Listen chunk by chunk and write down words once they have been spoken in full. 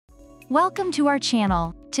Welcome to our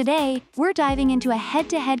channel. Today, we're diving into a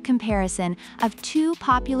head-to-head comparison of two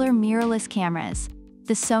popular mirrorless cameras,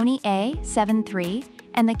 the Sony a7 III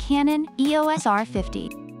and the Canon EOS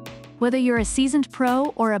R50. Whether you're a seasoned pro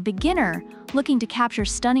or a beginner looking to capture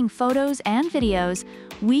stunning photos and videos,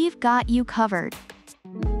 we've got you covered.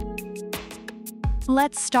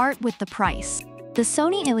 Let's start with the price. The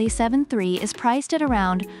Sony a7 III is priced at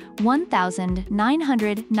around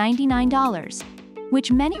 $1,999,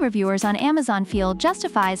 which many reviewers on Amazon feel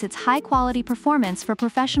justifies its high-quality performance for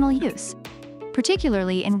professional use,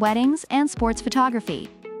 particularly in weddings and sports photography.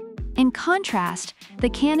 In contrast, the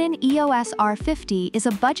Canon EOS R50 is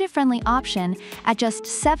a budget-friendly option at just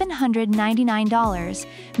 $799,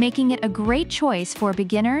 making it a great choice for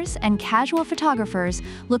beginners and casual photographers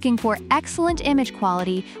looking for excellent image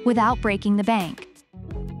quality without breaking the bank.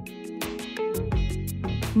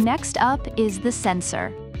 Next up is the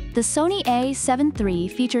sensor. The Sony a7 III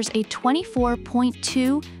features a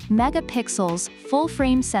 24.2 megapixels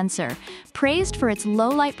full-frame sensor, praised for its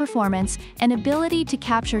low-light performance and ability to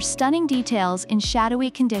capture stunning details in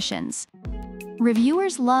shadowy conditions.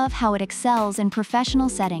 Reviewers love how it excels in professional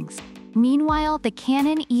settings. Meanwhile, the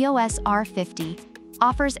Canon EOS R50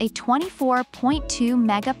 offers a 24.2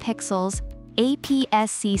 megapixels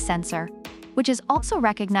APS-C sensor, which is also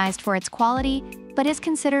recognized for its quality but is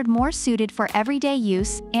considered more suited for everyday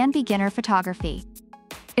use and beginner photography.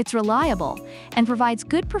 It's reliable and provides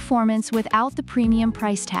good performance without the premium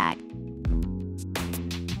price tag.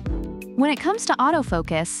 When it comes to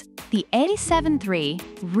autofocus, the a7 III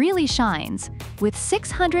really shines with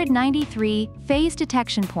 693 phase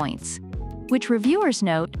detection points, which reviewers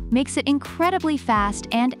note makes it incredibly fast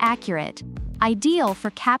and accurate, ideal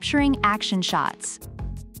for capturing action shots.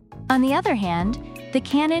 On the other hand, the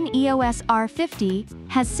Canon EOS R50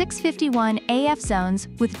 has 651 AF zones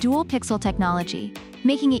with dual pixel technology,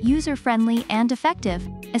 making it user-friendly and effective,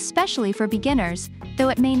 especially for beginners, though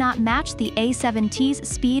it may not match the a7 III's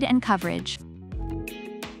speed and coverage.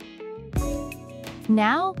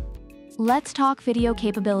 Now, let's talk video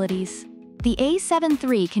capabilities. The a7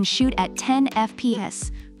 III can shoot at 10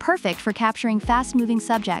 FPS, perfect for capturing fast-moving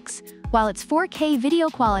subjects, while its 4K video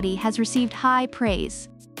quality has received high praise.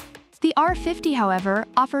 The R50, however,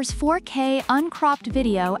 offers 4K uncropped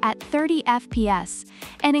video at 30 FPS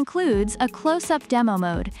and includes a close-up demo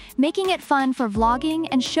mode, making it fun for vlogging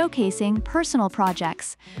and showcasing personal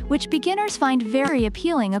projects, which beginners find very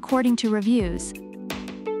appealing according to reviews.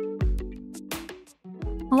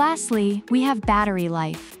 Lastly, we have battery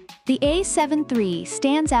life. The a7 III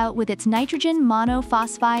stands out with its nitrogen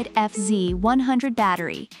monophosphide FZ100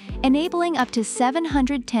 battery, enabling up to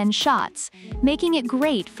 710 shots, making it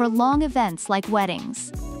great for long events like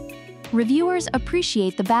weddings. Reviewers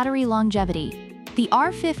appreciate the battery longevity. The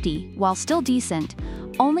R50, while still decent,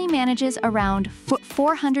 only manages around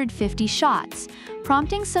 450 shots,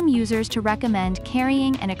 prompting some users to recommend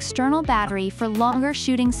carrying an external battery for longer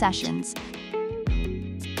shooting sessions.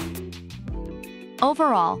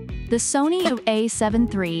 Overall, the Sony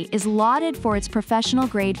a7 III is lauded for its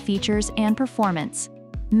professional-grade features and performance,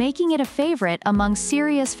 making it a favorite among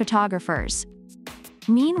serious photographers.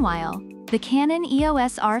 Meanwhile, the Canon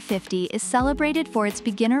EOS R50 is celebrated for its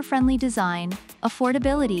beginner-friendly design,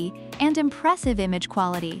 affordability, and impressive image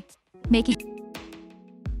quality, making...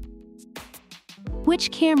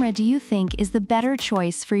 Which camera do you think is the better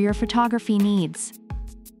choice for your photography needs?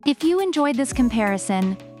 If you enjoyed this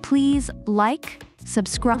comparison, please like,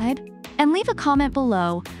 subscribe, and leave a comment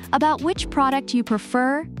below about which product you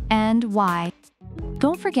prefer and why.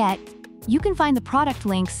 Don't forget, you can find the product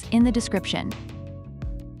links in the description.